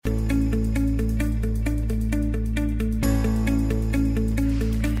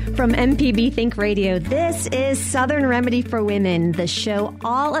From MPB Think Radio, this is Southern Remedy for Women, the show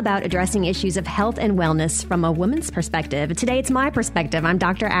all about addressing issues of health and wellness from a woman's perspective. Today, it's my perspective. I'm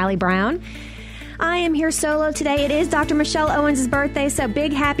Dr. Allie Brown. I am here solo today. It is Dr. Michelle Owens' birthday, so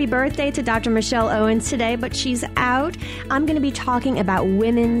big happy birthday to Dr. Michelle Owens today, but she's out. I'm going to be talking about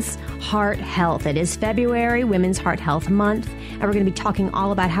women's heart health. It is February, Women's Heart Health Month, and we're going to be talking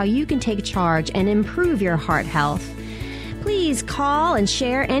all about how you can take charge and improve your heart health. Please call and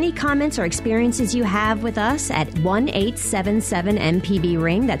share any comments or experiences you have with us at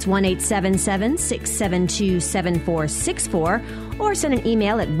 1-877-MPB-RING. That's 1-877-672-7464. Or send an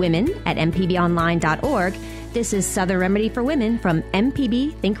email at women@mpbonline.org. This is Southern Remedy for Women from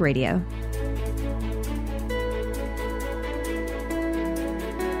MPB Think Radio.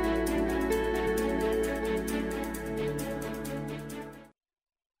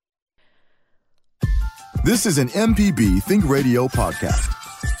 This is an MPB Think Radio podcast.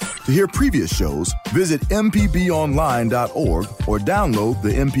 To hear previous shows, visit mpbonline.org or download the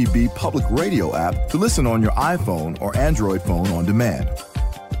MPB Public Radio app to listen on your iPhone or Android phone on demand.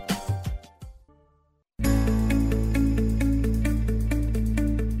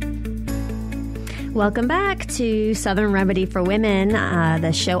 Welcome back to Southern Remedy for Women,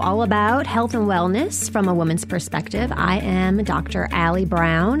 the show all about health and wellness from a woman's perspective. I am Dr. Allie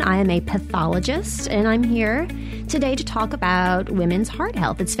Brown. I am a pathologist, and I'm here today to talk about women's heart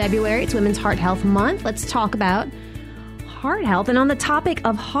health. It's February. It's Women's Heart Health Month. Let's talk about heart health. And on the topic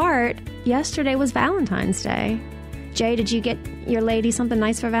of heart, yesterday was Valentine's Day. Jay, did you get your lady something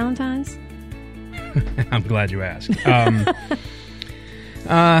nice for Valentine's? I'm glad you asked.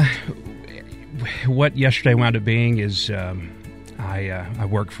 What yesterday wound up being is I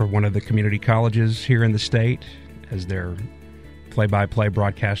work for one of the community colleges here in the state as their play-by-play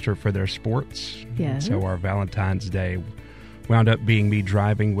broadcaster for their sports. Yes. So our Valentine's Day wound up being me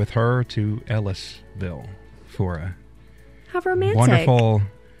driving with her to Ellisville for a How romantic. wonderful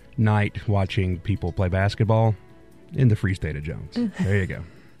night watching people play basketball in the free state of Jones. There you go.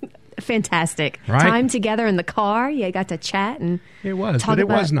 Fantastic. Right? Time together in the car. You got to chat and It was, talk but it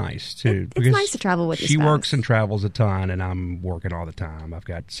about, was nice, too. It's nice to travel with your She spouse. works and travels a ton, and I'm working all the time. I've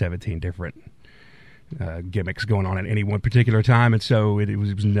got 17 different gimmicks going on at any one particular time, and so it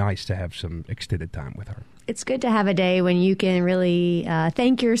was nice to have some extended time with her. It's good to have a day when you can really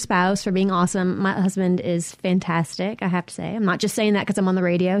thank your spouse for being awesome. My husband is fantastic, I have to say. I'm not just saying that because I'm on the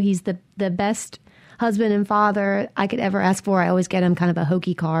radio. He's the best husband and father I could ever ask for. I always get him kind of a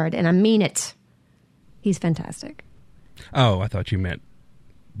hokey card, and I mean it. He's fantastic. Oh, I thought you meant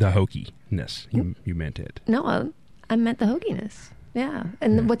the hokiness. You meant it. No, I meant the hokiness. Yeah.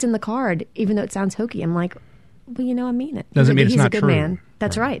 And what's in the card, even though it sounds hokey, I'm like, well, I mean it. Doesn't mean it's not He's a good true. man.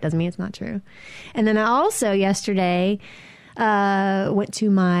 That's right. Doesn't mean it's not true. And then I also yesterday went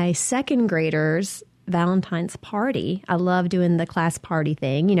to my second graders' Valentine's party. I love doing the class party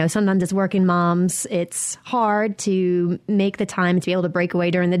thing. Sometimes as working moms, it's hard to make the time to be able to break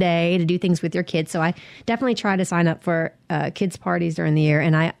away during the day to do things with your kids. So I definitely try to sign up for kids' parties during the year.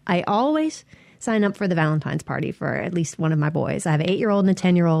 And I always sign up for the Valentine's party for at least one of my boys. I have an 8-year-old and a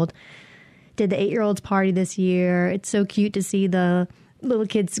 10-year-old. Did the 8-year-old's party this year. It's so cute to see the little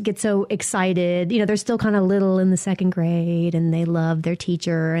kids get so excited. They're still kind of little in the second grade, and they love their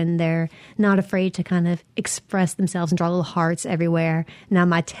teacher, and they're not afraid to kind of express themselves and draw little hearts everywhere. Now,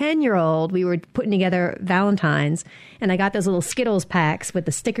 my 10-year-old, we were putting together Valentine's, and I got those little Skittles packs with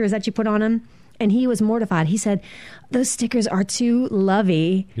the stickers that you put on them. And he was mortified. He said, those stickers are too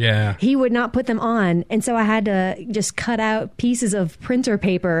lovey. Yeah. He would not put them on. And so I had to just cut out pieces of printer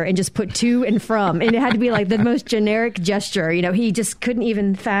paper and just put to and from. And it had to be like the most generic gesture. He just couldn't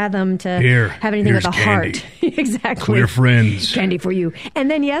even fathom to have anything with a candy. heart. Exactly. We're friends. Candy for you. And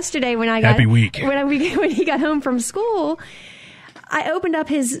then yesterday when Happy week. When he got home from school, I opened up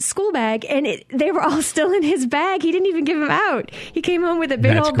his school bag, and they were all still in his bag. He didn't even give them out. He came home with a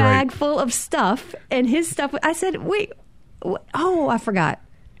big old bag full of stuff, and his stuff. I said, wait, I forgot.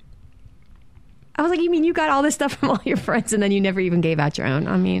 I was like, you mean you got all this stuff from all your friends, and then you never even gave out your own?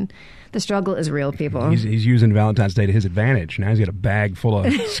 I mean, the struggle is real, people. He's using Valentine's Day to his advantage. Now he's got a bag full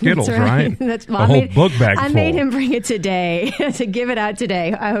of Skittles, That's right? That's a whole book bag full. I made him bring it today to give it out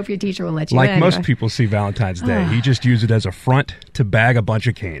today. I hope your teacher will let you. Like most people see Valentine's Day, he just used it as a front to bag a bunch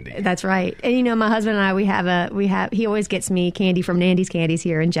of candy. That's right. And my husband and I, he always gets me candy from Nandy's Candies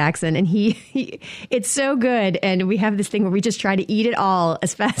here in Jackson, and he it's so good. And we have this thing where we just try to eat it all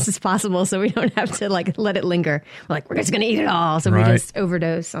as fast as possible, so we don't have to let it linger. We're just going to eat it all, so we just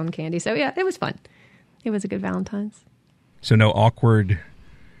overdose on candy. So yeah, it was fun. It was a good Valentine's. So no awkward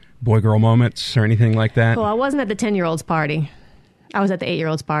boy-girl moments or anything like that? Well, I wasn't at the 10-year-old's party. I was at the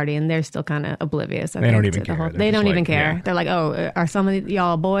 8-year-olds party, and they're still kind of oblivious. They don't even care. They don't even care. They're like, oh, are some of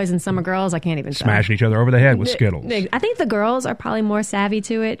y'all boys and some are girls? I can't even tell. Smashing each other over the head with Skittles. I think the girls are probably more savvy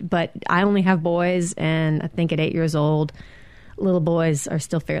to it, but I only have boys, and I think at 8 years old, little boys are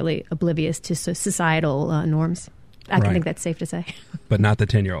still fairly oblivious to societal norms. I think that's safe to say. But not the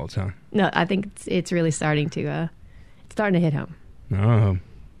 10-year-olds, huh? No, I think it's really starting to hit home. Oh,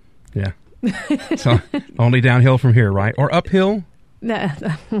 yeah. So only downhill from here, right? Or uphill? No,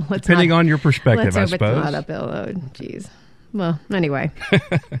 depending on your perspective, I suppose. It's not uphill. Oh, geez. Well, anyway.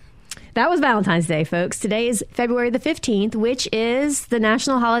 That was Valentine's Day, folks. Today is February the 15th, which is the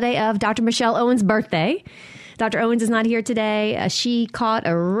national holiday of Dr. Michelle Owens' birthday. Dr. Owens is not here today. She caught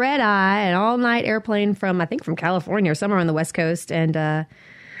a red-eye, an all-night airplane from California or somewhere on the West Coast. And,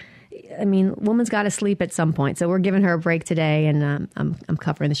 woman's got to sleep at some point. So we're giving her a break today, and I'm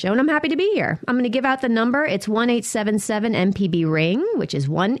covering the show, and I'm happy to be here. I'm going to give out the number. It's 1-877-MPB-RING, which is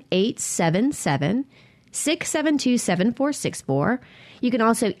 1-877-672-7464. You can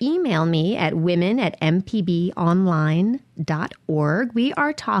also email me at women@mpbonline.org. We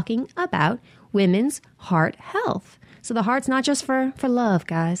are talking about women's heart health. So the heart's not just for love,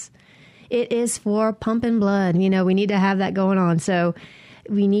 guys. It is for pumping blood. We need to have that going on. So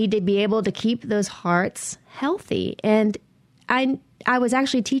we need to be able to keep those hearts healthy. And I was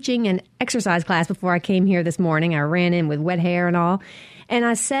actually teaching an exercise class before I came here this morning. I ran in with wet hair and all. And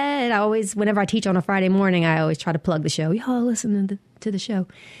I said, whenever I teach on a Friday morning, I always try to plug the show. Y'all listen to the show.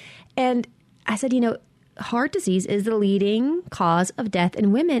 And I said, heart disease is the leading cause of death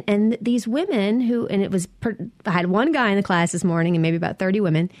in women. And these women I had one guy in the class this morning and maybe about 30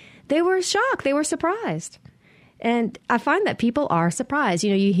 women. They were shocked. They were surprised. And I find that people are surprised.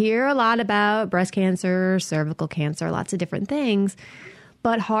 You hear a lot about breast cancer, cervical cancer, lots of different things.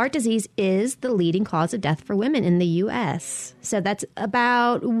 But heart disease is the leading cause of death for women in the U.S. So that's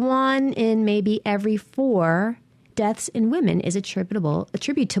about 1 in maybe every 4 deaths in women is attributable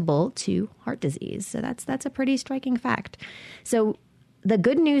to heart disease. So that's a pretty striking fact. So the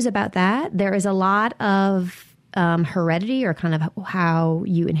good news about that, there is a lot of heredity, or kind of how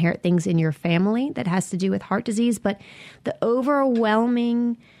you inherit things in your family that has to do with heart disease. But the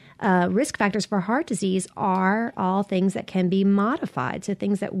overwhelming risk factors for heart disease are all things that can be modified. So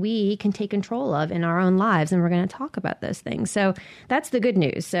things that we can take control of in our own lives. And we're going to talk about those things. So that's the good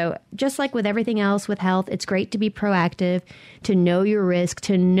news. So just like with everything else with health, it's great to be proactive, to know your risk,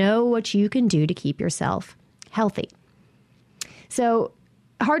 to know what you can do to keep yourself healthy. So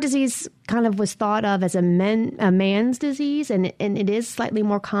heart disease kind of was thought of as a man's disease, and it is slightly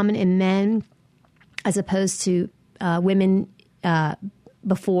more common in men as opposed to women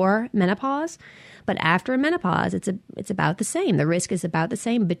before menopause. But after menopause, it's about the same. The risk is about the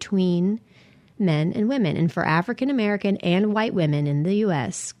same between men and women. And for African American and white women in the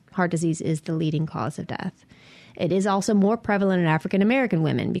U.S., heart disease is the leading cause of death. It is also more prevalent in African American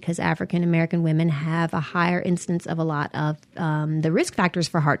women because African American women have a higher incidence of a lot of the risk factors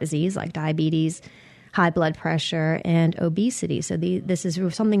for heart disease, like diabetes, high blood pressure, and obesity. So this is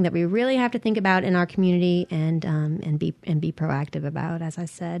something that we really have to think about in our community and be proactive about. As I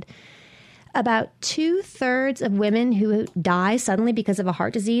said, about 2/3 of women who die suddenly because of a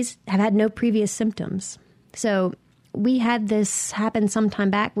heart disease have had no previous symptoms. So we had this happen some time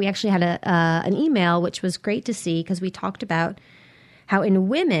back. We actually had an email, which was great to see because we talked about how in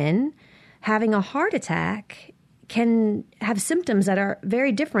women, having a heart attack can have symptoms that are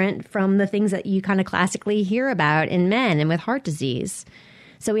very different from the things that you kind of classically hear about in men and with heart disease.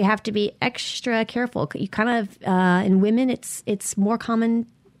 So we have to be extra careful. You kind of, in women, it's more common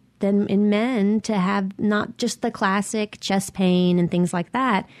than in men to have not just the classic chest pain and things like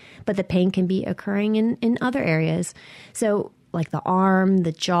that, but the pain can be occurring in other areas. So like the arm,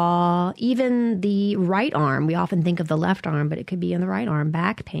 the jaw, even the right arm. We often think of the left arm, but it could be in the right arm,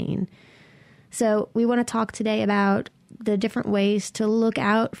 back pain. So we want to talk today about the different ways to look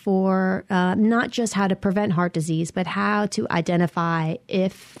out for not just how to prevent heart disease, but how to identify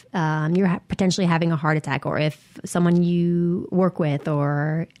if you're potentially having a heart attack, or if someone you work with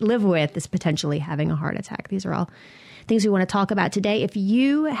or live with is potentially having a heart attack. These are all things we want to talk about today. If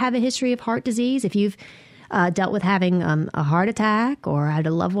you have a history of heart disease, if you've dealt with having a heart attack or had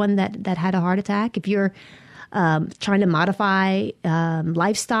a loved one that had a heart attack, if you're trying to modify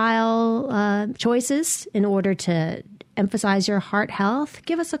lifestyle choices in order to emphasize your heart health,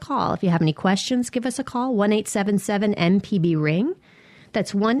 give us a call. If you have any questions, give us a call, 1-877-MPB-RING.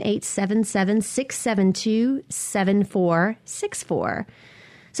 That's 1-877-672-7464.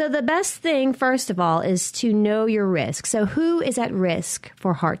 So the best thing, first of all, is to know your risk. So who is at risk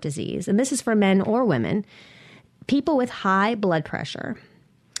for heart disease? And this is for men or women. people with high blood pressure.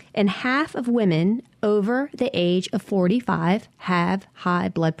 And half of women over the age of 45 have high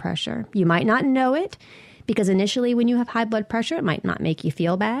blood pressure. You might not know it because initially when you have high blood pressure, it might not make you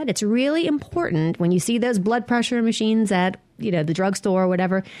feel bad. It's really important when you see those blood pressure machines at, the drugstore or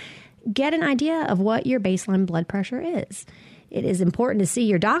whatever, get an idea of what your baseline blood pressure is. It is important to see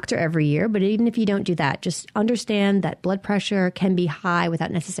your doctor every year, but even if you don't do that, just understand that blood pressure can be high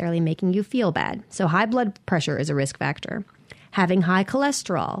without necessarily making you feel bad. So high blood pressure is a risk factor. Having high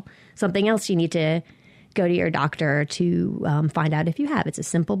cholesterol, something else you need to go to your doctor to find out if you have. It's a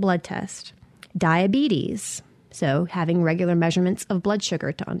simple blood test. Diabetes, so having regular measurements of blood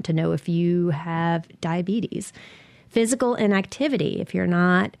sugar to know if you have diabetes. Physical inactivity, if you're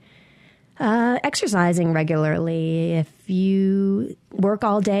not exercising regularly, if you work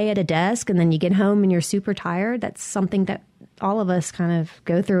all day at a desk and then you get home and you're super tired, that's something that all of us kind of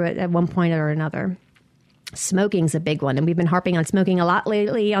go through it at one point or another. Smoking's a big one, and we've been harping on smoking a lot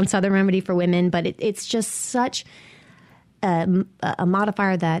lately on Southern Remedy for Women, but it's just such a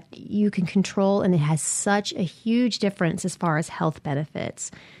modifier that you can control, and it has such a huge difference as far as health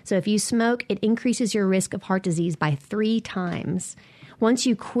benefits. So if you smoke, it increases your risk of heart disease by 3 times. Once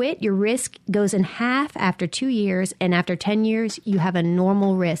you quit, your risk goes in half after 2 years, and after 10 years, you have a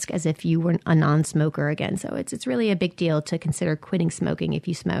normal risk as if you were a non-smoker again. So it's really a big deal to consider quitting smoking if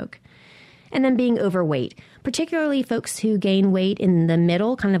you smoke. And then being overweight, particularly folks who gain weight in the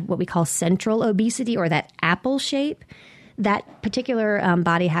middle, kind of what we call central obesity or that apple shape, that particular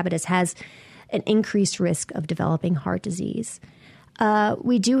body habitus has an increased risk of developing heart disease.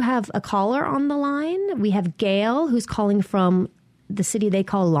 We do have a caller on the line. We have Gail, who's calling from the city they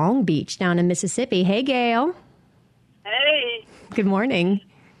call Long Beach down in Mississippi. Hey, Gail. Hey. Good morning.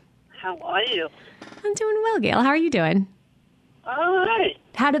 How are you? I'm doing well, Gail. How are you doing? All right.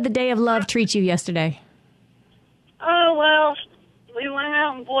 How did the Day of Love treat you yesterday? Oh, well, we went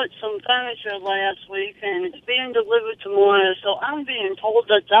out and bought some furniture last week, and it's being delivered tomorrow, so I'm being told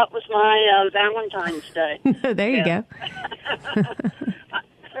that was my Valentine's Day. There you go.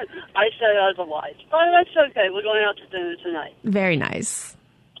 I said otherwise. But that's okay. We're going out to dinner tonight. Very nice.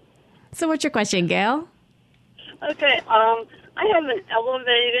 So what's your question, Gail? Okay. I have an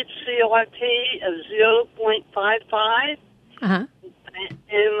elevated CRP of 0.55. Uh-huh.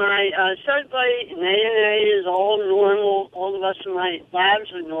 And my circulate and ANA is all normal. All the rest of my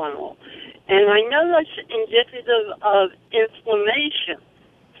labs are normal. And I know that's indicative of inflammation.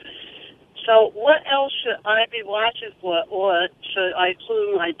 So what else should I be watching for, or should I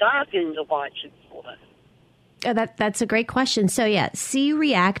include my doctor into watching for? That's a great question. So, yeah,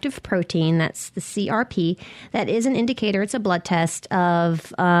 C-reactive protein, that's the CRP, that is an indicator. It's a blood test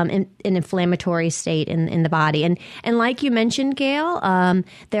of an inflammatory state in the body. And like you mentioned, Gail,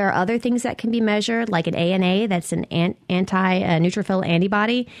 there are other things that can be measured, like an ANA, that's an anti-neutrophil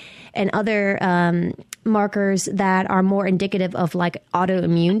antibody, and other markers that are more indicative of like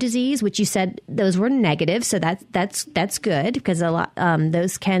autoimmune disease, which you said those were negative. So that's good because a lot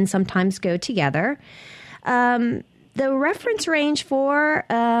those can sometimes go together. The reference range for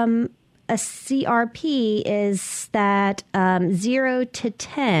a CRP is that 0 to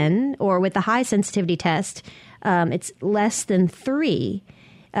 10, or with the high sensitivity test, it's less than 3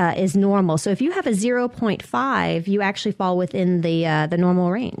 is normal. So if you have a 0.5, you actually fall within the normal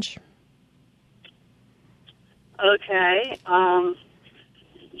range. Okay.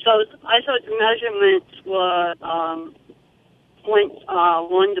 So I thought the measurements were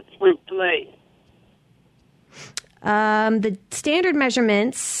 0.1 to 0.3. The standard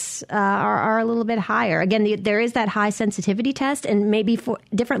measurements are a little bit higher. Again, there is that high sensitivity test, and maybe for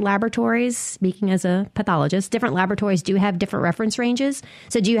different laboratories, speaking as a pathologist, different laboratories do have different reference ranges.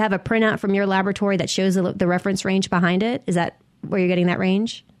 So do you have a printout from your laboratory that shows the reference range behind it? Is that where you're getting that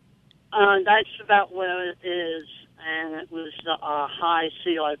range? That's about where it is, and it was high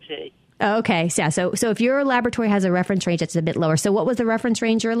CRP. Oh, okay. Yeah. So if your laboratory has a reference range that's a bit lower, so what was the reference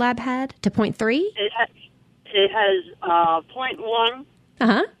range your lab had to 0.3? It has 0.1 to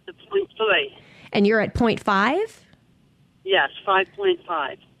 0.3. And you're at 0.5? Yes,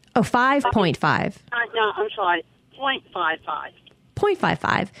 5.5. Oh, 5.5. No, I'm sorry, 0.55.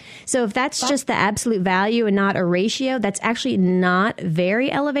 0.55. So if that's just the absolute value and not a ratio, that's actually not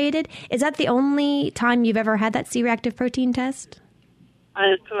very elevated. Is that the only time you've ever had that C-reactive protein test?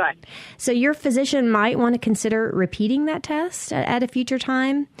 Correct. So your physician might want to consider repeating that test at a future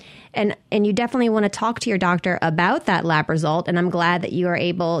time. And you definitely want to talk to your doctor about that lab result. And I'm glad that you are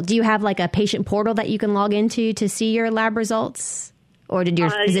able. Do you have like a patient portal that you can log into to see your lab results? Or did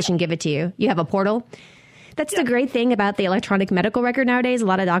your physician give it to you? You have a portal? That's the great thing about the electronic medical record nowadays. A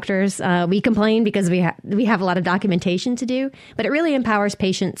lot of doctors, we complain because we have a lot of documentation to do, but it really empowers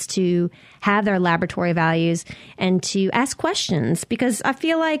patients to have their laboratory values and to ask questions, because I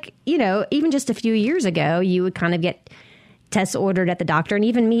feel like, even just a few years ago, you would kind of get tests ordered at the doctor, and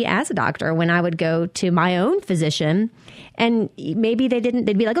even me as a doctor, when I would go to my own physician, and maybe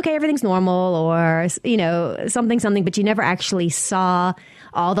they'd be like, okay, everything's normal, or, something, but you never actually saw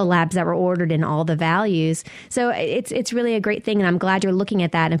all the labs that were ordered and all the values. So it's really a great thing, and I'm glad you're looking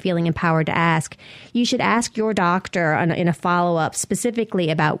at that and feeling empowered to ask. You should ask your doctor in a follow-up specifically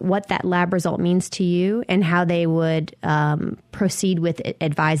about what that lab result means to you and how they would proceed with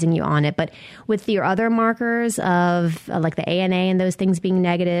advising you on it. But with your other markers of like the ANA and those things being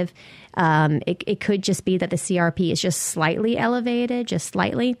negative, it could just be that the CRP is just slightly elevated, just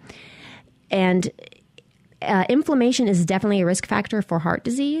slightly. And inflammation is definitely a risk factor for heart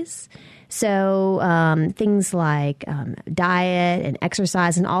disease. So things like diet and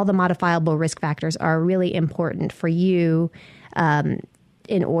exercise and all the modifiable risk factors are really important for you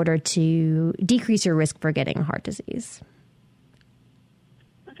in order to decrease your risk for getting heart disease.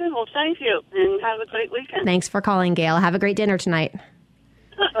 Okay, well, thank you, and have a great weekend. Thanks for calling, Gail. Have a great dinner tonight.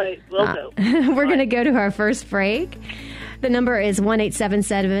 All right, will do. We're going to go to our first break. The number is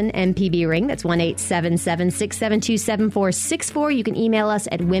 1-877-MPB-RING. That's 1-877-672-7464. You can email us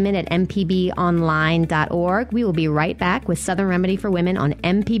at women@mpbonline.org. We will be right back with Southern Remedy for Women on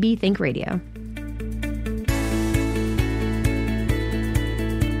MPB Think Radio.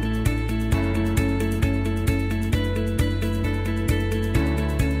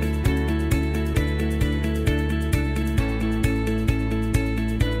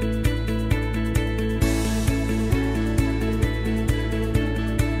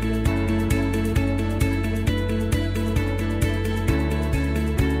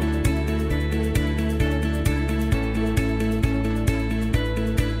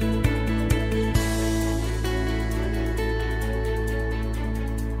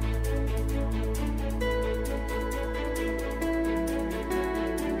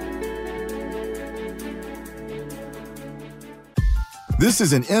 This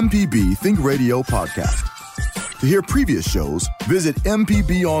is an MPB Think Radio podcast. To hear previous shows, visit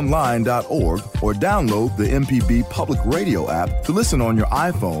mpbonline.org or download the MPB Public Radio app to listen on your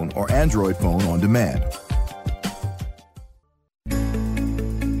iPhone or Android phone on demand.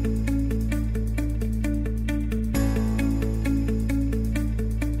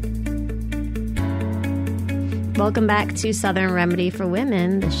 Welcome back to Southern Remedy for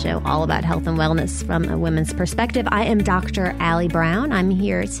Women, the show all about health and wellness from a women's perspective. I am Dr. Allie Brown. I'm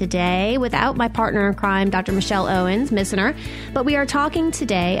here today without my partner in crime, Dr. Michelle Owens, missing her. But we are talking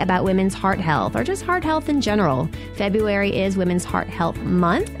today about women's heart health, or just heart health in general. February is Women's Heart Health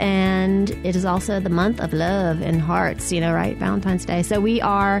Month, and it is also the month of love and hearts, right? Valentine's Day. So we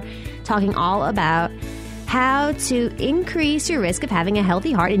are talking all about how to increase your risk of having a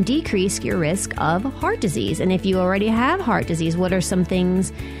healthy heart and decrease your risk of heart disease. And if you already have heart disease, what are some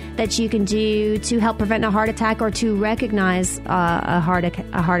things that you can do to help prevent a heart attack or to recognize a heart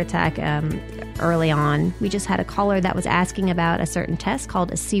attack early on? We just had a caller that was asking about a certain test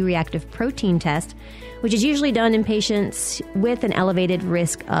called a C-reactive protein test, which is usually done in patients with an elevated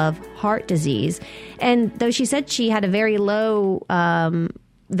risk of heart disease. And though she said she had a very low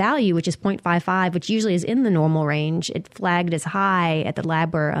value, which is 0.55, which usually is in the normal range, it flagged as high at the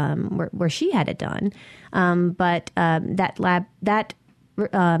lab where she had it done. But that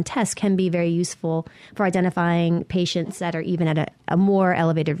test can be very useful for identifying patients that are even at a more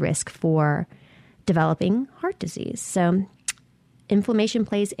elevated risk for developing heart disease. So inflammation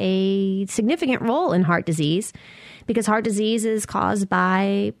plays a significant role in heart disease because heart disease is caused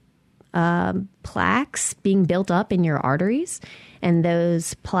by plaques being built up in your arteries. And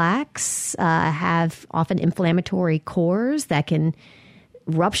those plaques have often inflammatory cores that can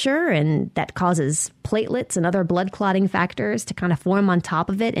rupture, and that causes platelets and other blood clotting factors to kind of form on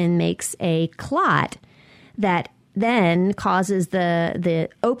top of it and makes a clot that then causes the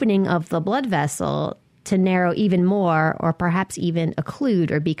opening of the blood vessel to narrow even more, or perhaps even occlude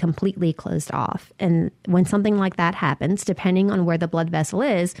or be completely closed off. And when something like that happens, depending on where the blood vessel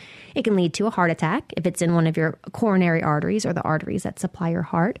is, it can lead to a heart attack if it's in one of your coronary arteries or the arteries that supply your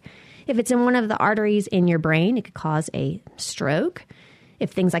heart. If it's in one of the arteries in your brain, it could cause a stroke.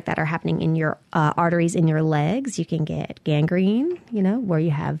 If things like that are happening in your arteries in your legs, you can get gangrene, where you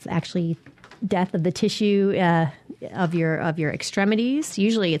have actually death of the tissue of your extremities.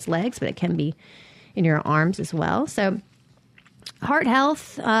 Usually it's legs, but it can be in your arms as well. So heart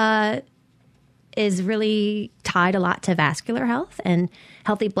health is really tied a lot to vascular health, and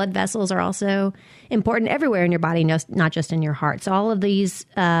healthy blood vessels are also important everywhere in your body, not just in your heart. So all of these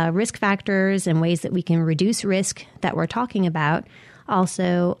risk factors and ways that we can reduce risk that we're talking about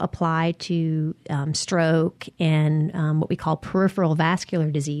also apply to stroke and what we call peripheral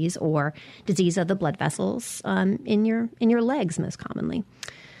vascular disease, or disease of the blood vessels in your legs most commonly.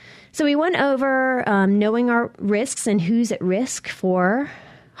 So we went over knowing our risks and who's at risk for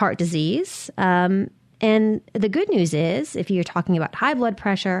heart disease. And the good news is, if you're talking about high blood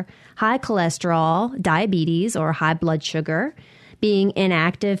pressure, high cholesterol, diabetes, or high blood sugar, being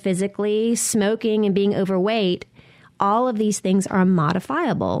inactive physically, smoking, and being overweight, all of these things are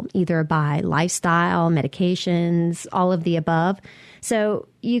modifiable, either by lifestyle, medications, all of the above. So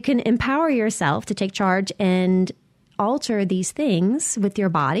you can empower yourself to take charge and alter these things with your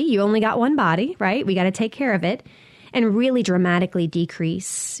body. You only got one body, right? We got to take care of it, and really dramatically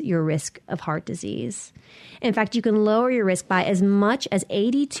decrease your risk of heart disease. In fact, you can lower your risk by as much as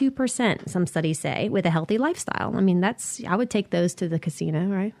 82%, some studies say, with a healthy lifestyle. I mean, I would take those to the casino,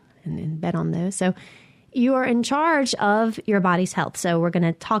 right? And bet on those. So you are in charge of your body's health. So we're going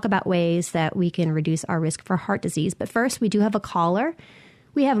to talk about ways that we can reduce our risk for heart disease. But first, we do have a caller.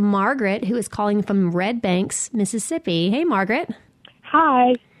 We have Margaret, who is calling from Red Banks, Mississippi. Hey, Margaret.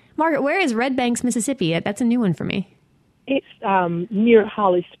 Hi. Margaret, where is Red Banks, Mississippi? That's a new one for me. It's near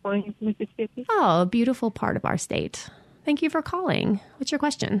Holly Springs, Mississippi. Oh, a beautiful part of our state. Thank you for calling. What's your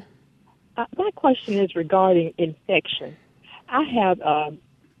question? My question is regarding infection. I have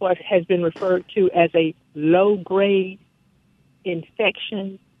what has been referred to as a low-grade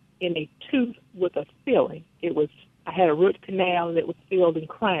infection in a tooth with a filling. I had a root canal and it was filled in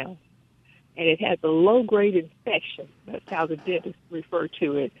crown. And it has a low-grade infection. That's how the dentist referred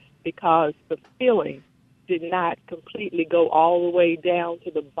to it, because the filling did not completely go all the way down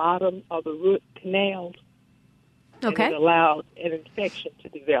to the bottom of the root canal. Okay. And it allowed an infection to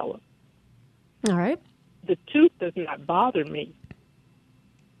develop. All right. The tooth does not bother me.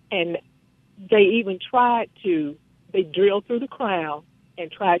 And they even they drilled through the crown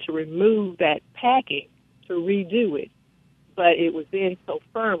and tried to remove that packing to redo it. But it was in so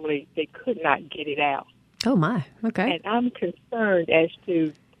firmly they could not get it out. Oh, my. Okay. And I'm concerned as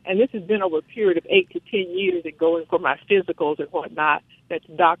to, and this has been over a period of 8 to 10 years and going for my physicals and whatnot, that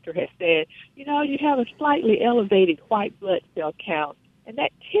the doctor has said, you have a slightly elevated white blood cell count, and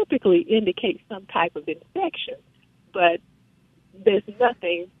that typically indicates some type of infection. But there's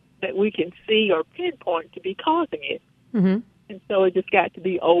nothing that we can see or pinpoint to be causing it. Mm-hmm. And so it just got to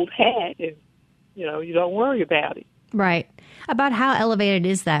be old hat, and, you don't worry about it. Right. About how elevated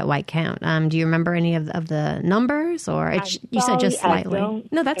is that white count? Do you remember any of the numbers, or you said just slightly?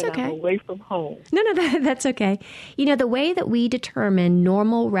 No, that's okay. I'm away from home. No, that's okay. The way that we determine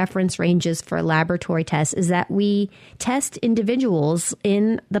normal reference ranges for laboratory tests is that we test individuals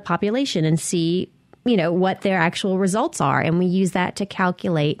in the population and see, what their actual results are, and we use that to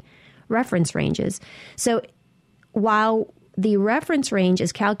calculate reference ranges. So while the reference range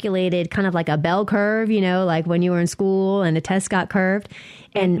is calculated kind of like a bell curve, like when you were in school and the test got curved,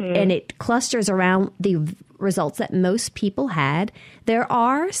 and it clusters around the results that most people had. There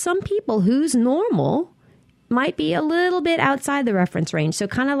are some people whose normal might be a little bit outside the reference range. So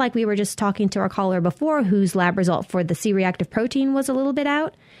kind of like we were just talking to our caller before, whose lab result for the C-reactive protein was a little bit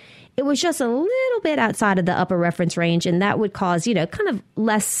out. It was just a little bit outside of the upper reference range, and that would cause, kind of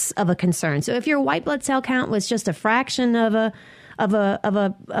less of a concern. So if your white blood cell count was just a fraction of a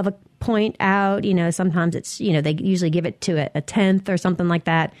point out, sometimes it's, they usually give it to a tenth or something like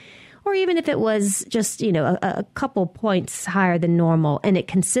that. Or even if it was just, a couple points higher than normal, and it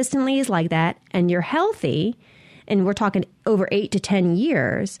consistently is like that, and you're healthy, and we're talking over 8 to 10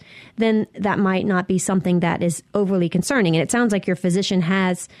 years, then that might not be something that is overly concerning. And it sounds like your physician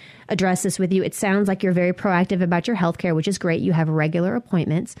has addressed this with you. It sounds like you're very proactive about your health care, which is great. You have regular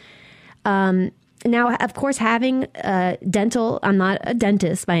appointments. Now, of course, having dental, I'm not a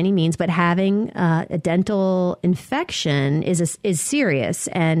dentist by any means, but having a dental infection is serious,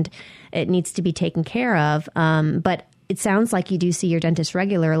 and it needs to be taken care of. But it sounds like you do see your dentist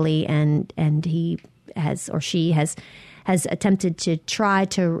regularly, and he has, or she has attempted to try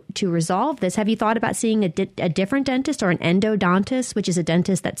to resolve this. Have you thought about seeing a different dentist, or an endodontist, which is a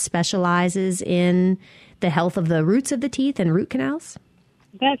dentist that specializes in the health of the roots of the teeth and root canals?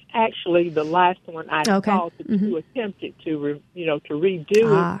 That's actually the last one I called to attempt it to redo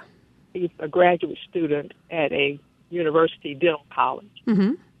it. He's a graduate student at a university dental college.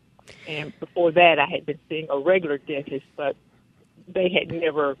 Mm-hmm. And before that, I had been seeing a regular dentist, but they had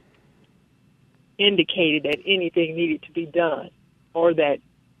never indicated that anything needed to be done, or that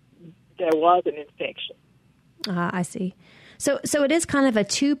there was an infection. I see. So it is kind of a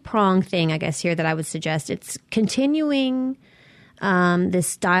two-pronged thing, I guess, here that I would suggest. It's continuing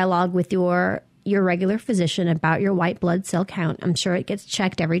this dialogue with your regular physician about your white blood cell count. I'm sure it gets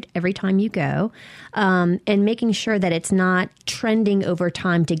checked every time you go, and making sure that it's not trending over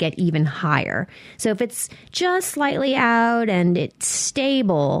time to get even higher. So if it's just slightly out and it's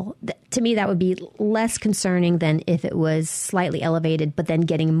stable, to me that would be less concerning than if it was slightly elevated, but then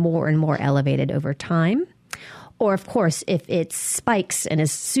getting more and more elevated over time. Or, of course, if it spikes and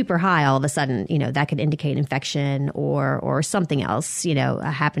is super high all of a sudden, that could indicate infection or something else,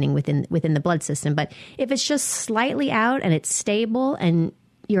 happening within the blood system. But if it's just slightly out and it's stable and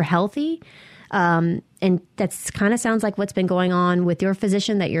you're healthy, and that's kind of sounds like what's been going on with your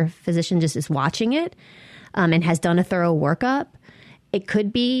physician, that your physician just is watching it and has done a thorough workup. It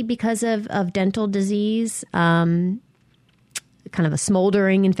could be because of dental disease, kind of a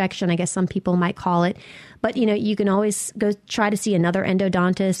smoldering infection, I guess some people might call it. But, you can always go try to see another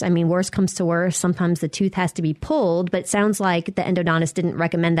endodontist. I mean, worst comes to worst, sometimes the tooth has to be pulled, but it sounds like the endodontist didn't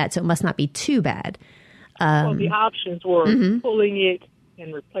recommend that, so it must not be too bad. Well, the options were pulling it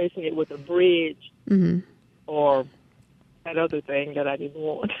and replacing it with a bridge or that other thing that I didn't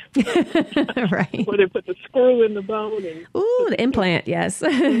want. Right. Where they put the screw in the bone. Ooh, the implant, yes.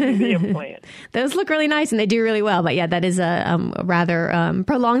 The implant. Those look really nice and they do really well. But yeah, that is a rather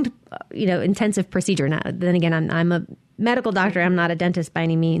prolonged, intensive procedure. Now, then again, I'm a medical doctor. I'm not a dentist by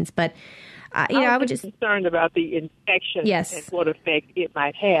any means. But, I would just concerned about the infection and what effect it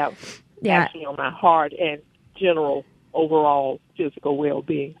might have actually on my heart and general overall physical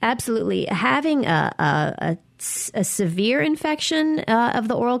well-being. Absolutely. Having a severe infection of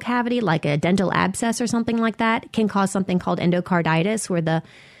the oral cavity, like a dental abscess or something like that, can cause something called endocarditis, where the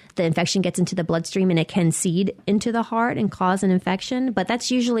infection gets into the bloodstream and it can seed into the heart and cause an infection. But that's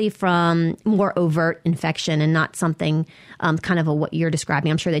usually from more overt infection and not something kind of what you're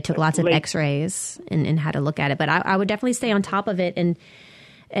describing. I'm sure they took lots of x-rays and had to look at it. But I would definitely stay on top of it and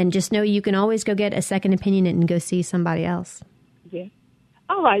just know you can always go get a second opinion and go see somebody else. Yeah.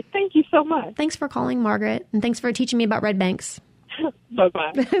 All right. Thank you so much. Thanks for calling, Margaret. And thanks for teaching me about red banks.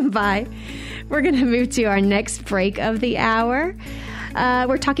 Bye-bye. Bye. We're going to move to our next break of the hour.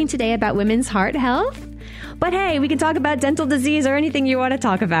 We're talking today about women's heart health. But hey, we can talk about dental disease or anything you want to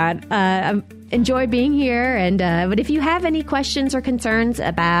talk about. Enjoy being here. But if you have any questions or concerns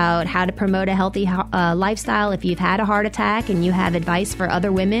about how to promote a healthy lifestyle, if you've had a heart attack and you have advice for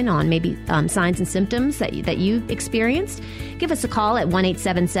other women on maybe signs and symptoms that you've experienced, give us a call at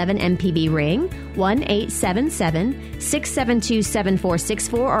 1-877-MPB-RING,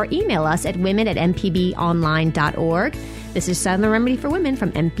 1-877-672-7464, or email us at women@mpbonline.org. This is Southern Remedy for Women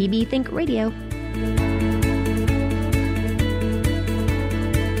from MPB Think Radio.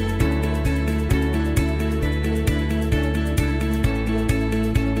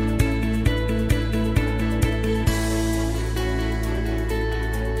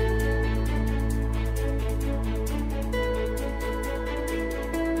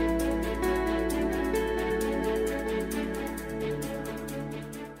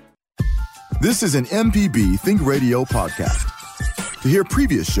 This is an MPB Think Radio podcast. To hear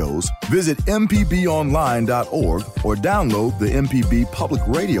previous shows, visit mpbonline.org or download the MPB Public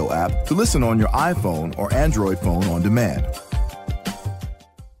Radio app to listen on your iPhone or Android phone on demand.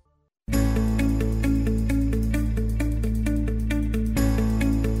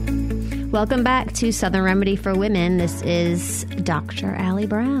 Welcome back to Southern Remedy for Women. This is Dr. Allie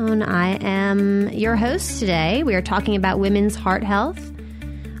Brown. I am your host today. We are talking about women's heart health.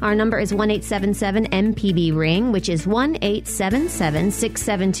 Our number is 1-877-MPB-RING, which is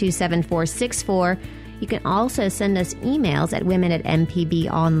 1-877-672-7464. You can also send us emails at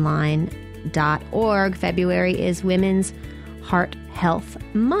women@mpbonline.org. February is Women's Heart Health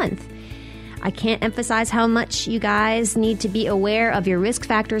Month. I can't emphasize how much you guys need to be aware of your risk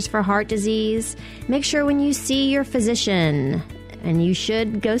factors for heart disease. Make sure when you see your physician, and you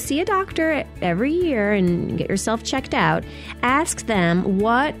should go see a doctor every year and get yourself checked out, ask them,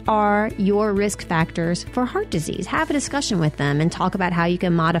 what are your risk factors for heart disease? Have a discussion with them and talk about how you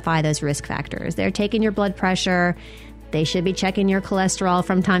can modify those risk factors. They're taking your blood pressure. They should be checking your cholesterol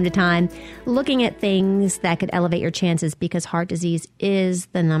from time to time, looking at things that could elevate your chances, because heart disease is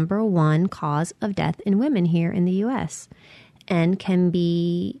the number one cause of death in women here in the U.S. and can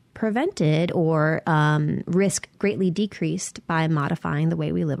be prevented or risk greatly decreased by modifying the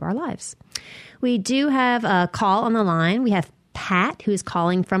way we live our lives. We do have a call on the line. We have Pat, who is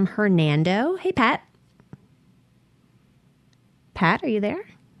calling from Hernando. Hey, Pat. Pat, are you there?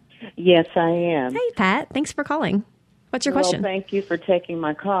 Yes, I am. Hey, Pat. Thanks for calling. What's your question? Well, thank you for taking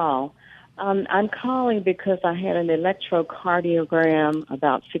my call. I'm calling because I had an electrocardiogram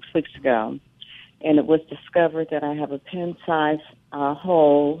about 6 weeks ago, and it was discovered that I have a pin-sized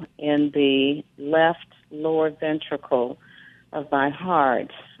hole in the left lower ventricle of my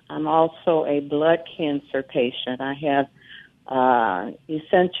heart. I'm also a blood cancer patient. I have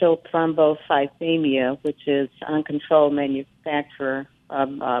essential thrombocythemia, which is uncontrolled manufacture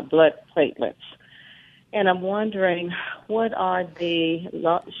of blood platelets. And I'm wondering, what are the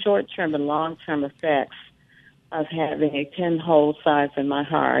short-term and long-term effects of having a pinhole size in my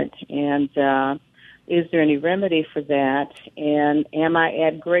heart? And is there any remedy for that? And am I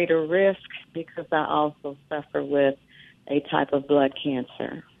at greater risk because I also suffer with a type of blood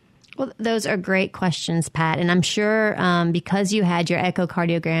cancer? Well, those are great questions, Pat. And I'm sure because you had your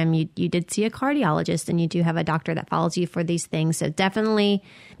echocardiogram, you did see a cardiologist, and you do have a doctor that follows you for these things. So definitely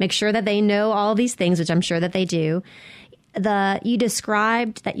make sure that they know all these things, which I'm sure that they do. You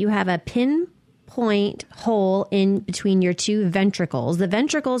described that you have a pinpoint hole in between your two ventricles. The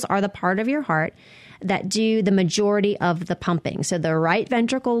ventricles are the part of your heart that do the majority of the pumping. So the right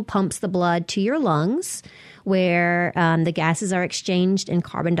ventricle pumps the blood to your lungs, where the gases are exchanged and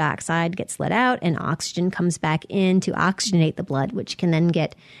carbon dioxide gets let out and oxygen comes back in to oxygenate the blood, which can then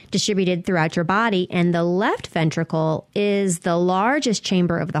get distributed throughout your body. And the left ventricle is the largest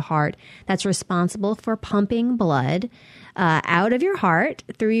chamber of the heart that's responsible for pumping blood out of your heart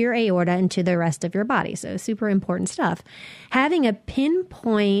through your aorta into the rest of your body. So super important stuff. Having a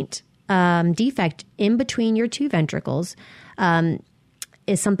pinpoint defect in between your two ventricles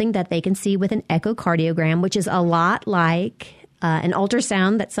is something that they can see with an echocardiogram, which is a lot like an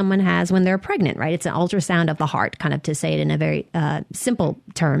ultrasound that someone has when they're pregnant, right? It's an ultrasound of the heart, kind of to say it in a very simple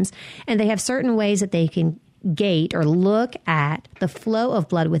terms. And they have certain ways that they can gate or look at the flow of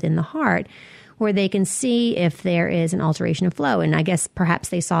blood within the heart, where they can see if there is an alteration of flow. And I guess perhaps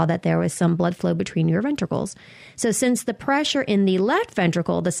they saw that there was some blood flow between your ventricles. So since the pressure in the left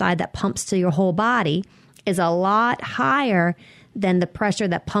ventricle, the side that pumps to your whole body, is a lot higher than the pressure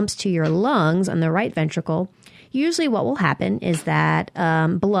that pumps to your lungs on the right ventricle, usually what will happen is that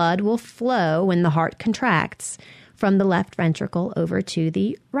blood will flow when the heart contracts from the left ventricle over to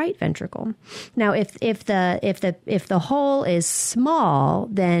the right ventricle. Now, if the hole is small,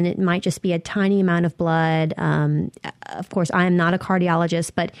 then it might just be a tiny amount of blood. Of course, I am not a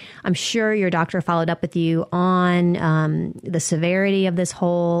cardiologist, but I'm sure your doctor followed up with you on the severity of this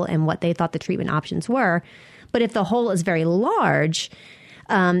hole and what they thought the treatment options were. But if the hole is very large,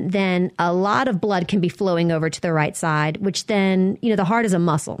 then a lot of blood can be flowing over to the right side, which then, the heart is a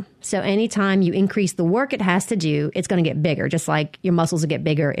muscle. So anytime you increase the work it has to do, it's going to get bigger, just like your muscles will get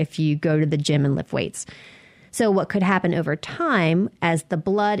bigger if you go to the gym and lift weights. So what could happen over time, as the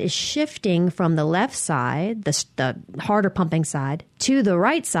blood is shifting from the left side, the harder pumping side, to the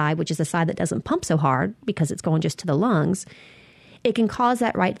right side, which is the side that doesn't pump so hard because it's going just to the lungs, it can cause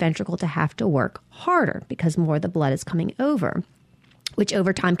that right ventricle to have to work harder because more of the blood is coming over, which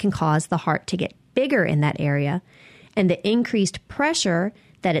over time can cause the heart to get bigger in that area. And the increased pressure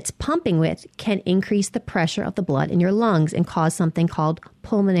that it's pumping with can increase the pressure of the blood in your lungs and cause something called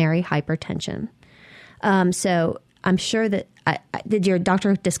pulmonary hypertension. So I'm sure that, did your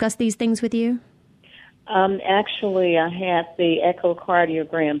doctor discuss these things with you? Actually, I had the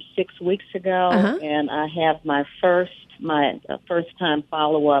echocardiogram 6 weeks ago, and I have my first time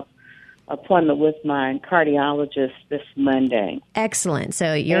follow-up appointment with my cardiologist this Monday. Excellent.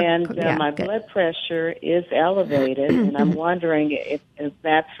 So my blood pressure is elevated, and I'm wondering if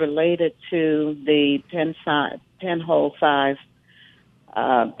that's related to the pin size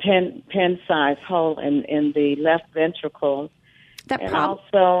hole in the left ventricle.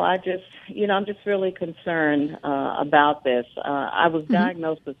 Also, I'm just really concerned about this. I was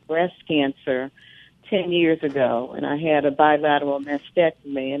diagnosed with breast cancer 10 years ago, and I had a bilateral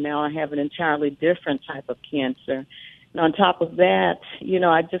mastectomy, and now I have an entirely different type of cancer. And on top of that,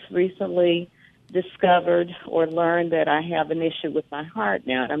 I just recently discovered or learned that I have an issue with my heart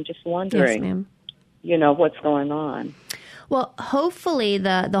now, and I'm just wondering, what's going on. Well, hopefully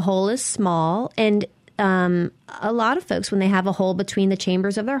the hole is small, and a lot of folks, when they have a hole between the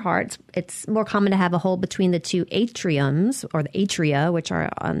chambers of their hearts, it's more common to have a hole between the two atriums or the atria, which are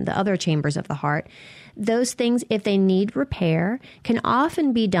on the other chambers of the heart. Those things, if they need repair, can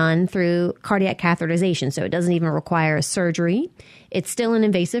often be done through cardiac catheterization. So it doesn't even require a surgery. It's still an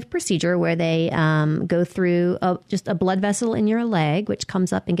invasive procedure where they go through just a blood vessel in your leg, which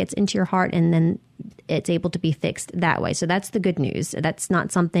comes up and gets into your heart, and then it's able to be fixed that way. So that's the good news. That's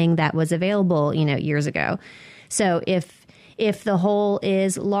not something that was available, years ago. So if the hole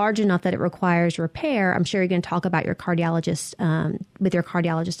is large enough that it requires repair, I'm sure you're going to talk about your cardiologist with your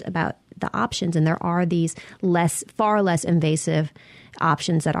cardiologist about the options, and there are these far less invasive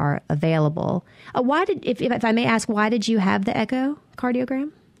options that are available. If I may ask, why did you have the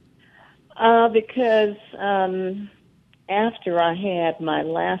echocardiogram? Because after I had my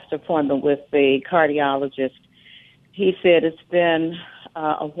last appointment with the cardiologist, he said it's been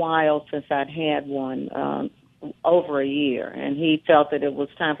a while since I'd had one, over a year, and he felt that it was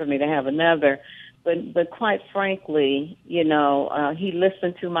time for me to have another. But quite frankly, he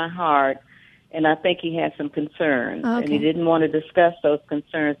listened to my heart, and I think he had some concerns, and he didn't want to discuss those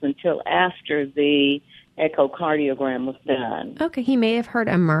concerns until after the echocardiogram was done. Okay, he may have heard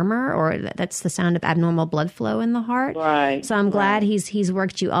a murmur, or that's the sound of abnormal blood flow in the heart. Right. So I'm glad he's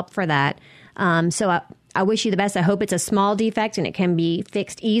worked you up for that. So I wish you the best. I hope it's a small defect and it can be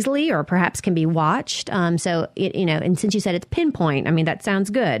fixed easily, or perhaps can be watched. And since you said it's pinpoint, I mean, that sounds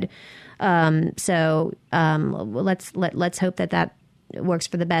good. Let's hope that works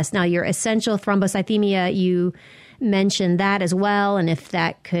for the best. Now, your essential thrombocythemia, you mentioned that as well, and if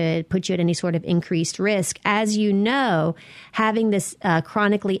that could put you at any sort of increased risk. As you know, having this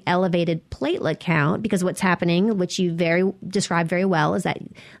chronically elevated platelet count, because what's happening, which you described very well, is that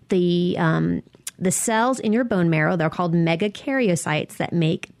the cells in your bone marrow, they're called megakaryocytes that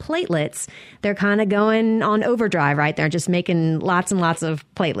make platelets. They're kind of going on overdrive, right? They're just making lots and lots of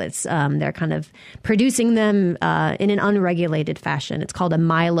platelets. They're kind of producing them in an unregulated fashion. It's called a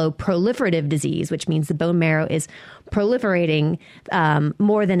myeloproliferative disease, which means the bone marrow is proliferating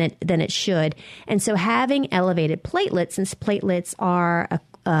more than it should. And so having elevated platelets, since platelets are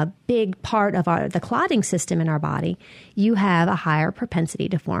a big part of the clotting system in our body, you have a higher propensity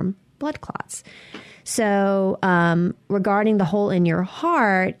to form blood clots. So regarding the hole in your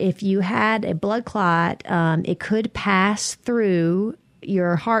heart, if you had a blood clot, it could pass through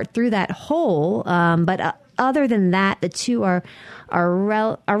your heart through that hole. But other than that, the two are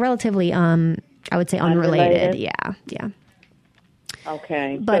relatively, I would say, unrelated. Yeah.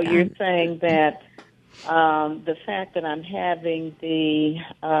 Okay. But, so you're saying that the fact that I'm having the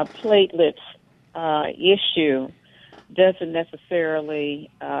platelets issue doesn't necessarily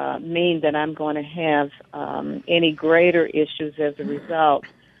mean that I'm going to have any greater issues as a result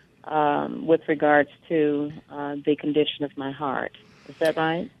with regards to the condition of my heart. Is that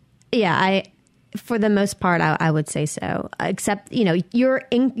right? Yeah, for the most part, I would say so. Except, your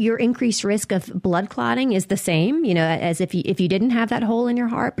increased risk of blood clotting is the same, as if you didn't have that hole in your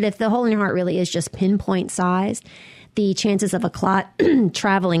heart. But if the hole in your heart really is just pinpoint sized, the chances of a clot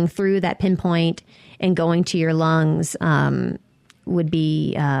traveling through that pinpoint and going to your lungs would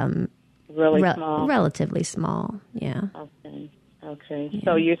be small. Relatively small. Yeah. Okay. Yeah.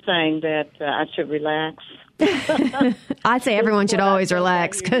 So you're saying that I should relax? I'd say everyone should always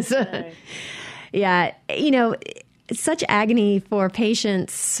relax because, such agony for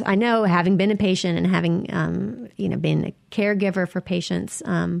patients. I know, having been a patient and having, been a caregiver for patients,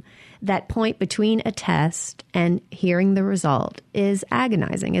 that point between a test and hearing the result is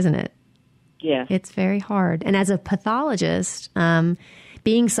agonizing, isn't it? Yeah. It's very hard. And as a pathologist,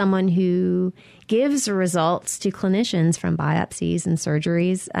 being someone who gives results to clinicians from biopsies and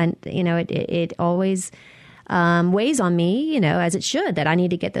surgeries, and it always weighs on me, as it should, that I need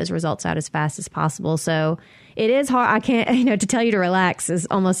to get those results out as fast as possible. So it is hard. I can't, to tell you to relax is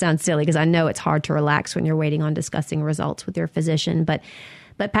almost sounds silly, because I know it's hard to relax when you're waiting on discussing results with your physician. But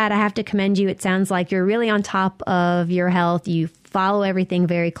Pat, I have to commend you. It sounds like you're really on top of your health. You follow everything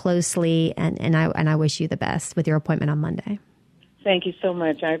very closely, and I wish you the best with your appointment on Monday. Thank you so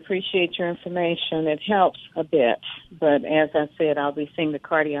much. I appreciate your information. It helps a bit. But as I said, I'll be seeing the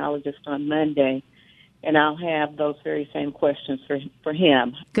cardiologist on Monday, and I'll have those very same questions for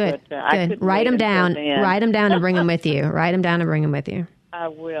him. Good. Good. Write them down. Write them down and bring them with you. Write them down and bring them with you. I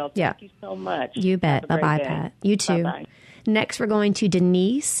will. Thank you so much. You bet. Bye-bye, Pat. You too. Bye-bye. Next, we're going to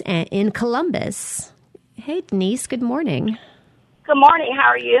Denise in Columbus. Hey, Denise. Good morning. Good morning. How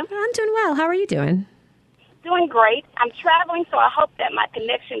are you? I'm doing well. How are you doing? Doing great. I'm traveling, so I hope that my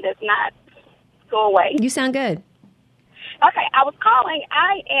connection does not go away. You sound good. Okay, I was calling.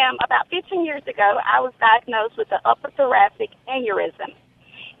 About 15 years ago, I was diagnosed with an upper thoracic aneurysm.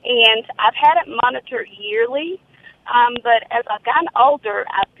 And I've had it monitored yearly, but as I've gotten older,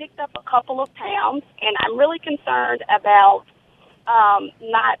 I've picked up a couple of pounds, and I'm really concerned about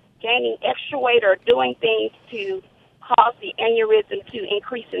not gaining extra weight or doing things to cause the aneurysm to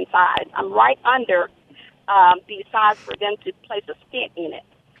increase in size. I'm right under the size for them to place a stent in it.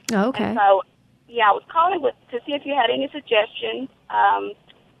 Oh, okay. And so, I was calling to see if you had any suggestions on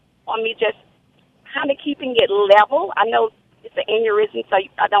me just kind of keeping it level. I know it's an aneurysm, so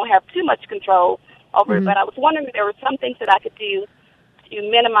I don't have too much control over it, but I was wondering if there were some things that I could do to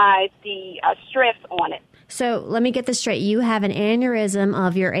minimize the stress on it. So let me get this straight. You have an aneurysm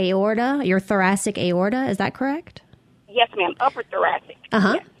of your aorta, your thoracic aorta. Is that correct? Yes, ma'am. Upper thoracic.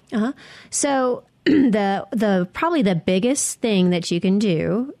 Yes. So the probably the biggest thing that you can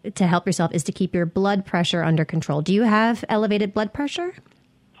do to help yourself is to keep your blood pressure under control. Do you have elevated blood pressure?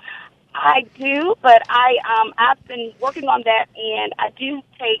 I do, but I've been working on that, and I do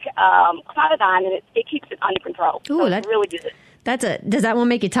take clonidine, and it keeps it under control. Ooh, so it's really good. Does that one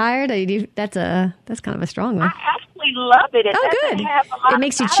make you tired? That's kind of a strong one. I actually love it. Good. It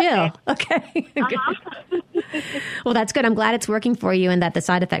makes you chill. Okay. Well, that's good. I'm glad it's working for you and that the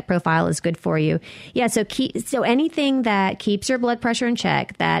side effect profile is good for you. Yeah. So anything that keeps your blood pressure in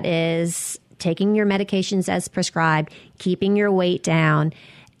check, that is taking your medications as prescribed, keeping your weight down,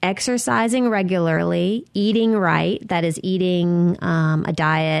 exercising regularly, eating right, that is eating a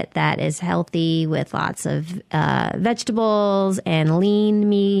diet that is healthy with lots of vegetables and lean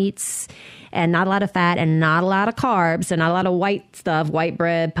meats and not a lot of fat and not a lot of carbs and not a lot of white stuff, white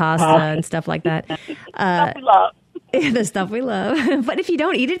bread, pasta, and stuff like that. Stuff we love. The stuff we love. But if you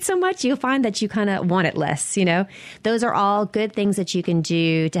don't eat it so much, you'll find that you kind of want it less, Those are all good things that you can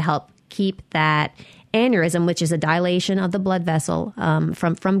do to help keep that aneurysm, which is a dilation of the blood vessel,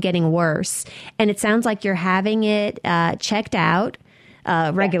 from getting worse. And it sounds like you're having it checked out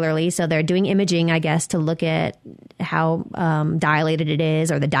regularly. So they're doing imaging, I guess, to look at how dilated it is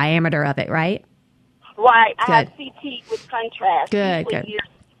or the diameter of it, right? Right. Good. I have CT with contrast. Good.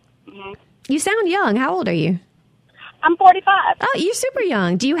 Mm-hmm. You sound young. How old are you? I'm 45. Oh, you're super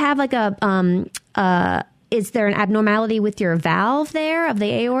young. Do you have like is there an abnormality with your valve there of the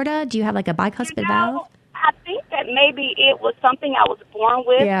aorta? Do you have like a bicuspid valve? I think that maybe it was something I was born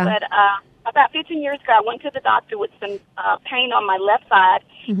with, but about 15 years ago, I went to the doctor with some pain on my left side,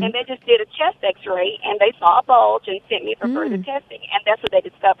 and they just did a chest x-ray, and they saw a bulge and sent me for further testing, and that's what they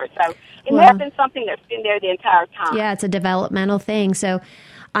discovered. So it may have been something that's been there the entire time. Yeah, it's a developmental thing. So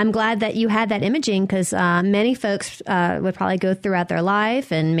I'm glad that you had that imaging because many folks would probably go throughout their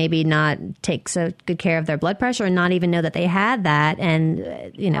life and maybe not take so good care of their blood pressure and not even know that they had that and,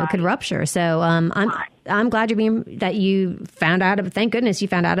 it could rupture. So I'm glad that you found out. Thank goodness you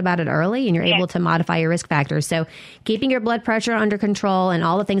found out about it early and you're able to modify your risk factors. So keeping your blood pressure under control and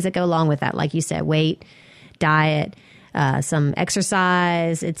all the things that go along with that, like you said, weight, diet, some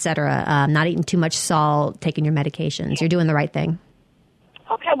exercise, etc. Not eating too much salt, taking your medications. You're doing the right thing.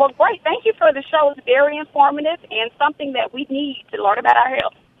 Okay, well, great. Thank you for the show. It's very informative and something that we need to learn about our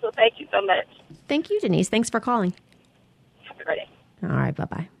health. So thank you so much. Thank you, Denise. Thanks for calling. Have a great day. All right,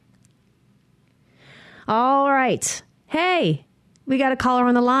 bye-bye. All right. Hey, we got a caller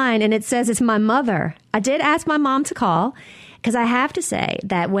on the line, and it says it's my mother. I did ask my mom to call because I have to say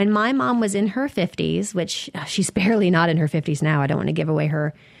that when my mom was in her 50s, which she's barely not in her 50s now, I don't want to give away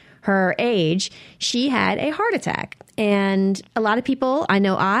her age, she had a heart attack. And a lot of people, I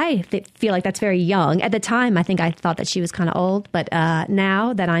feel like that's very young. At the time, I think I thought that she was kind of old. But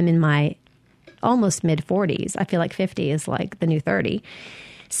now that I'm in my almost mid-40s, I feel like 50 is like the new 30.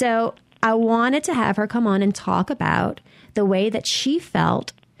 So I wanted to have her come on and talk about the way that she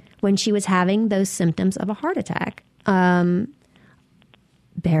felt when she was having those symptoms of a heart attack. Bear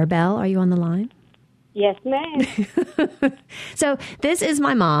Bell, are you on the line? Yes, ma'am. So this is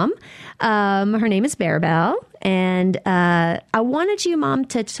my mom. Her name is Bear Bell. And I wanted you, Mom,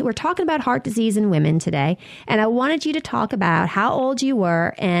 we're talking about heart disease in women today. And I wanted you to talk about how old you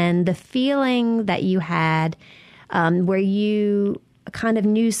were and the feeling that you had where you kind of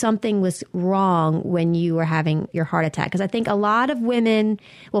knew something was wrong when you were having your heart attack. Because I think a lot of women,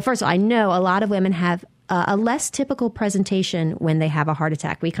 well, first of all, I know a lot of women have a less typical presentation when they have a heart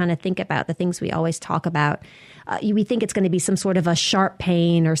attack. We kind of think about the things we always talk about. We think it's going to be some sort of a sharp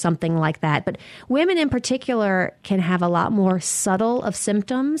pain or something like that. But women in particular can have a lot more subtle of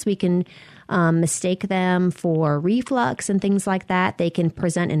symptoms. We can mistake them for reflux and things like that. They can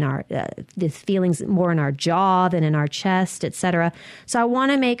present in our the feelings more in our jaw than in our chest, etc. So I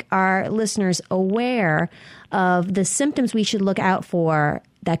want to make our listeners aware of the symptoms we should look out for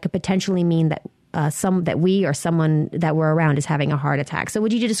that could potentially mean that that we or someone that we're around is having a heart attack. So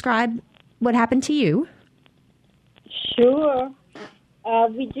would you describe what happened to you? Sure.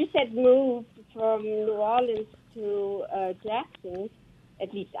 We just had moved from New Orleans to Jackson.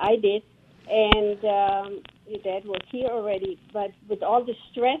 At least I did. And your dad was here already. But with all the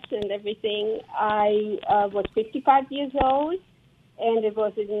stress and everything, I was 55 years old. And it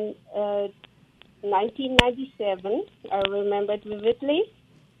was in 1997. I remember it vividly.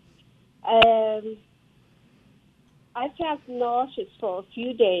 I felt nauseous for a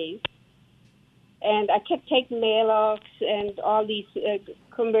few days, And I kept taking Maalox and all these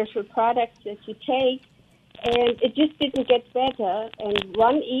commercial products that you take, and it just didn't get better. And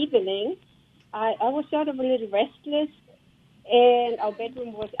one evening, I was sort of a little restless, and our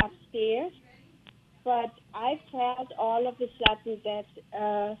bedroom was upstairs. But I felt all of a sudden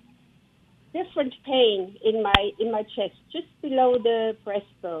that different pain in my chest, just below the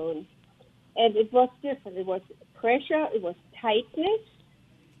breastbone. And it was different. It was pressure, it was tightness.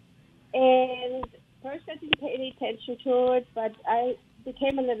 And first I didn't pay any attention to it, but I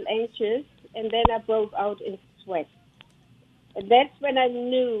became a little anxious, and then I broke out in sweat. And that's when I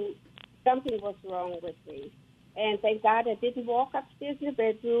knew something was wrong with me. And thank God I didn't walk upstairs in the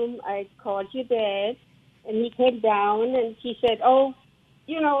bedroom. I called your dad, and he came down, and he said,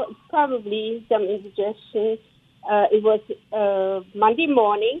 it's probably some indigestion. It was Monday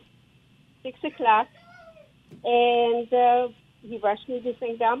morning, 6 o'clock, and he rushed me to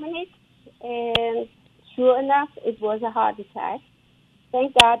St. Dominic, and sure enough, it was a heart attack.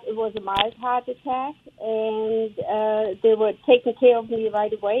 Thank God it was a mild heart attack, and they were taking care of me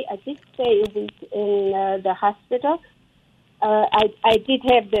right away. I did stay a week in the hospital. I did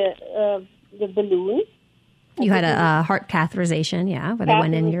have the balloon. You had a heart catheterization, where they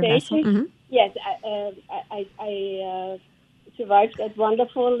went in your vessel. Mm-hmm. Yes, I survived that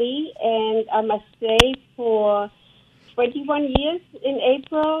wonderfully, and I must say for 21 years in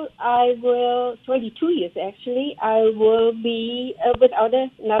April, 22 years actually, I will be without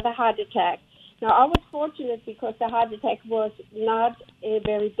another heart attack. Now, I was fortunate because the heart attack was not a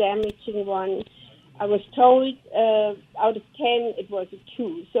very damaging one. I was told out of 10, it was a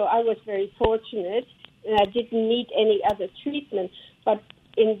 2. So I was very fortunate, and I didn't need any other treatment. But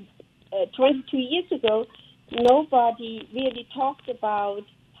in 22 years ago, nobody really talked about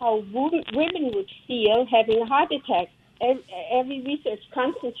how women would feel having a heart attack. Every research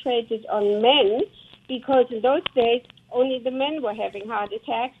concentrated on men because in those days only the men were having heart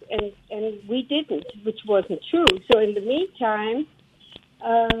attacks and we didn't, which wasn't true. So in the meantime,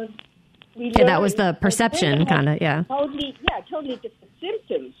 we learned that was the perception, kind of, totally different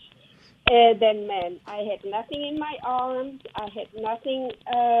symptoms than men. I had nothing in my arms. I had nothing,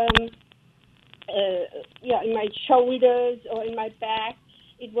 in my shoulders or in my back.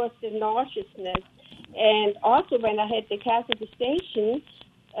 It was the nauseousness. And also when I had the catheterization,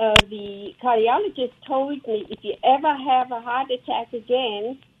 the cardiologist told me if you ever have a heart attack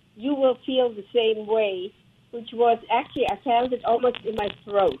again, you will feel the same way, which was actually, I felt it almost in my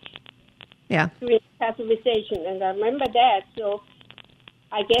throat. Yeah. During catheterization. And I remember that. So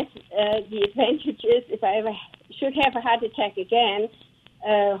I guess the advantage is if I ever should have a heart attack again,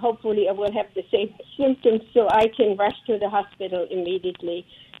 hopefully I will have the same symptoms so I can rush to the hospital immediately.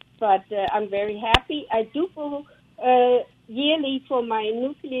 But I'm very happy. I do go yearly for my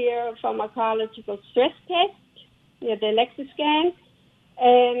nuclear pharmacological stress test, the Lexiscan,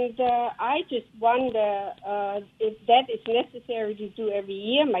 and I just wonder if that is necessary to do every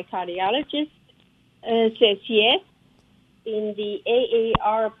year. My cardiologist says yes. In the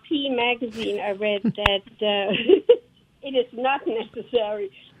AARP magazine, I read that it is not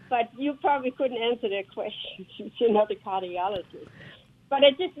necessary, but you probably couldn't answer that question since you're not a cardiologist. But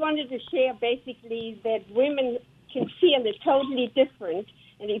I just wanted to share basically that women can feel it totally different.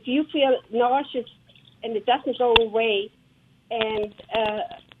 And if you feel nauseous and it doesn't go away, and,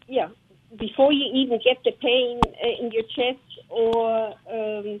 before you even get the pain in your chest or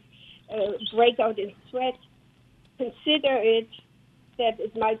break out in sweat, consider it that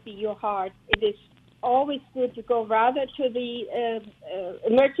it might be your heart. It is always good to go rather to the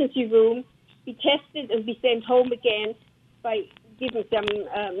emergency room, be tested, and be sent home again by giving some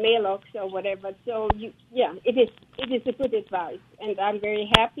Maalox or whatever. So, it is a good advice. And I'm very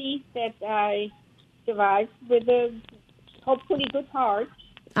happy that I survived with a hopefully good heart.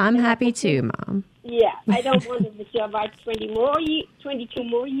 I'm happy too, Mom. Yeah, I don't want to survive 22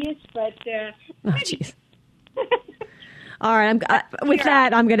 more years, but... oh, jeez. All right, with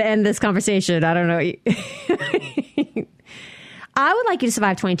that, I'm going to end this conversation. I don't know. I would like you to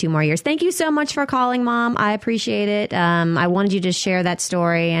survive 22 more years. Thank you so much for calling, Mom. I appreciate it. I wanted you to share that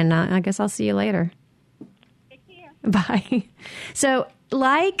story, and I guess I'll see you later. Take care. Bye. So,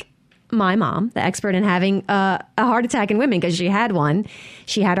 like my mom, the expert in having a heart attack in women, because she had one,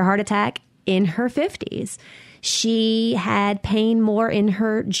 she had a heart attack in her 50s. She had pain more in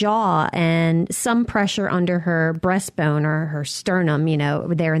her jaw and some pressure under her breastbone or her sternum,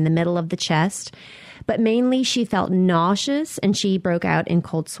 there in the middle of the chest. But mainly she felt nauseous and she broke out in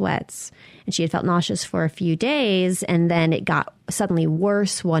cold sweats. And she had felt nauseous for a few days, and then it got suddenly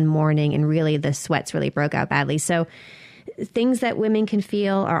worse one morning, and really the sweats really broke out badly. So things that women can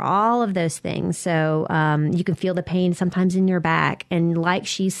feel are all of those things. So you can feel the pain sometimes in your back. And like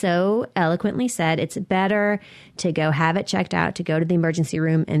she so eloquently said, it's better to go have it checked out, to go to the emergency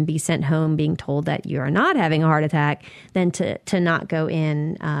room and be sent home being told that you are not having a heart attack than to not go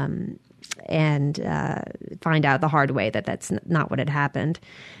in and find out the hard way that that's not what had happened.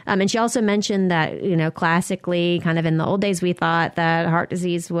 And she also mentioned that, classically, kind of in the old days, we thought that heart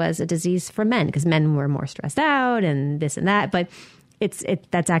disease was a disease for men because men were more stressed out and this and that. But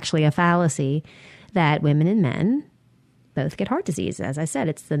that's actually a fallacy, that women and men both get heart disease. As I said,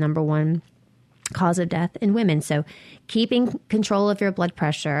 it's the number one cause of death in women. So keeping control of your blood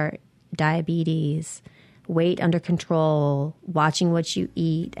pressure, diabetes, weight under control, watching what you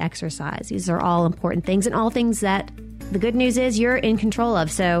eat, exercise. These are all important things, and all things that the good news is you're in control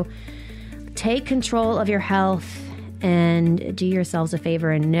of. So take control of your health and do yourselves a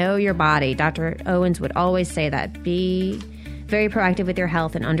favor and know your body. Dr. Owens would always say that. Be very proactive with your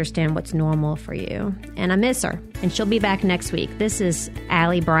health and understand what's normal for you. And I miss her, and she'll be back next week. This is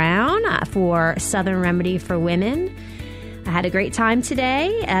Allie Brown for Southern Remedy for Women. I had a great time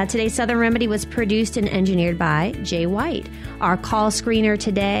today. Today's Southern Remedy was produced and engineered by Jay White. Our call screener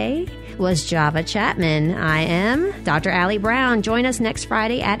today was Java Chapman. I am Dr. Allie Brown. Join us next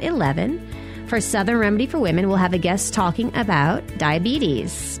Friday at 11 for Southern Remedy for Women. We'll have a guest talking about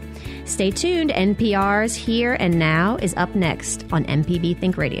diabetes. Stay tuned. NPR's Here and Now is up next on MPB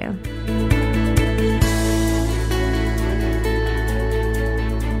Think Radio.